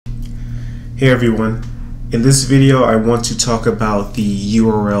Hey everyone, in this video I want to talk about the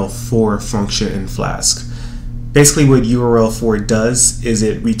URL_for function in Flask. Basically what URL_for does is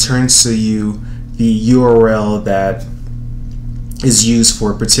it returns to you the URL that is used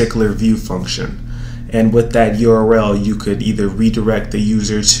for a particular view function. And with that URL you could either redirect the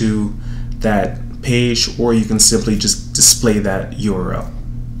user to that page or you can simply just display that URL.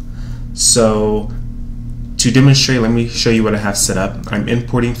 So to demonstrate, let me show you what I have set up. I'm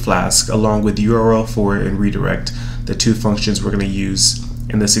importing Flask along with URL_for and redirect, the two functions we're going to use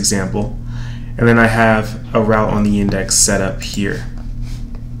in this example. And then I have a route on the index set up here.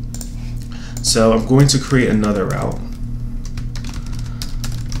 So I'm going to create another route.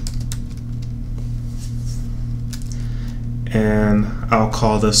 And I'll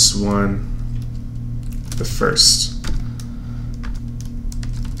call this one the first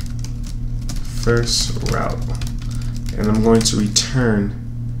route, and I'm going to return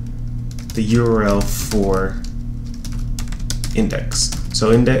the URL for index.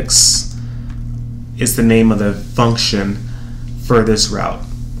 So index is the name of the function for this route.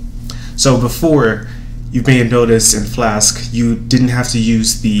 So before, you may have noticed in Flask you didn't have to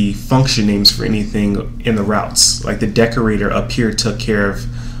use the function names for anything in the routes. Like the decorator up here took care of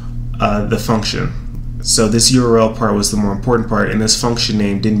the function. So this URL part was the more important part, and this function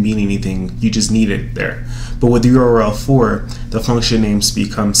name didn't mean anything, you just need it there. But with the URL_for, the function names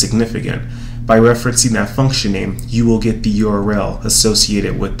become significant. By referencing that function name, you will get the URL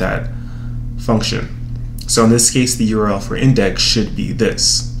associated with that function. So in this case, the URL for index should be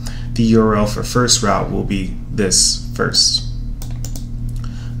this. The URL for first route will be this first.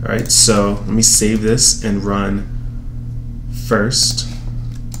 Alright, so let me save this and run first.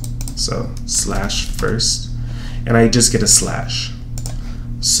 So /first, and I just get a slash.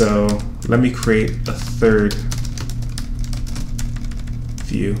 So let me create a third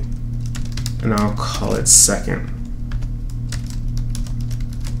view and I'll call it second.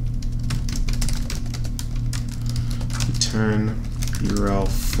 Return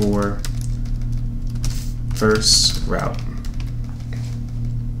URL_for first route.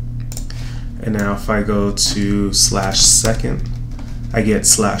 And now if I go to /second, I get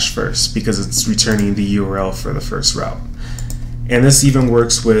 /first because it's returning the URL for the first route. And this even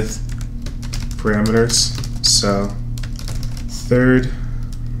works with parameters. So third,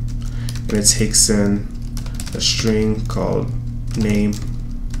 and it takes in a string called name.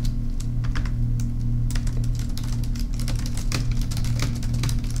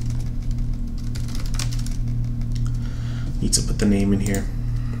 Need to put the name in here.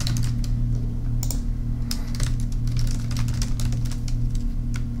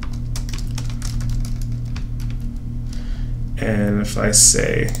 And if I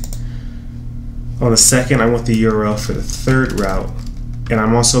say on the second, I want the URL for the third route, and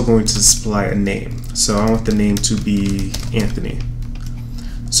I'm also going to supply a name. So I want the name to be Anthony.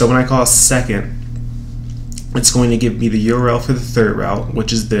 So when I call second, it's going to give me the URL for the third route,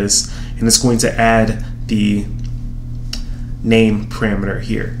 which is this, and it's going to add the name parameter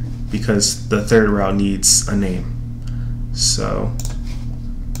here because the third route needs a name. So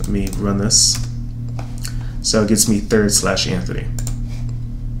let me run this. So it gives me third/Anthony.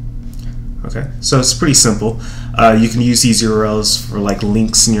 Okay, so it's pretty simple. You can use these URLs for like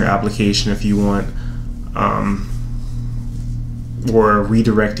links in your application if you want, or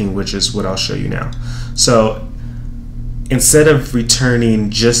redirecting, which is what I'll show you now. So instead of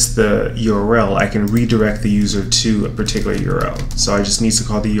returning just the URL, I can redirect the user to a particular URL. So I just need to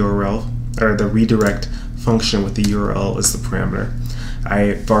call the URL, or the redirect function with the URL as the parameter.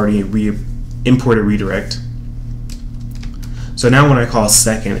 I've already imported redirect. So now when I call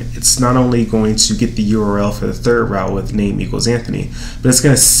second, it's not only going to get the URL for the third route with name equals Anthony, but it's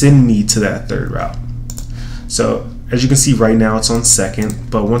going to send me to that third route. So as you can see right now it's on second,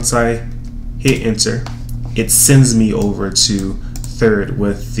 but once I hit enter, it sends me over to third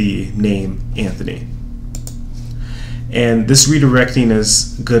with the name Anthony. And this redirecting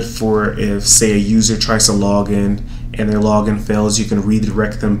is good for if, say, a user tries to log in and their login fails, you can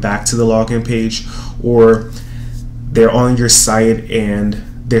redirect them back to the login page, or they're on your site and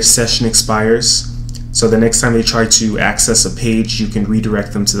their session expires. So the next time they try to access a page, you can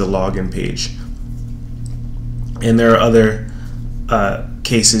redirect them to the login page. And there are other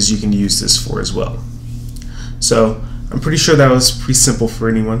cases you can use this for as well. So I'm pretty sure that was pretty simple for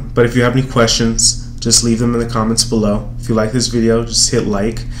anyone, but if you have any questions, just leave them in the comments below. If you like this video, just hit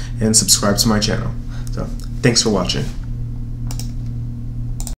like and subscribe to my channel. So thanks for watching.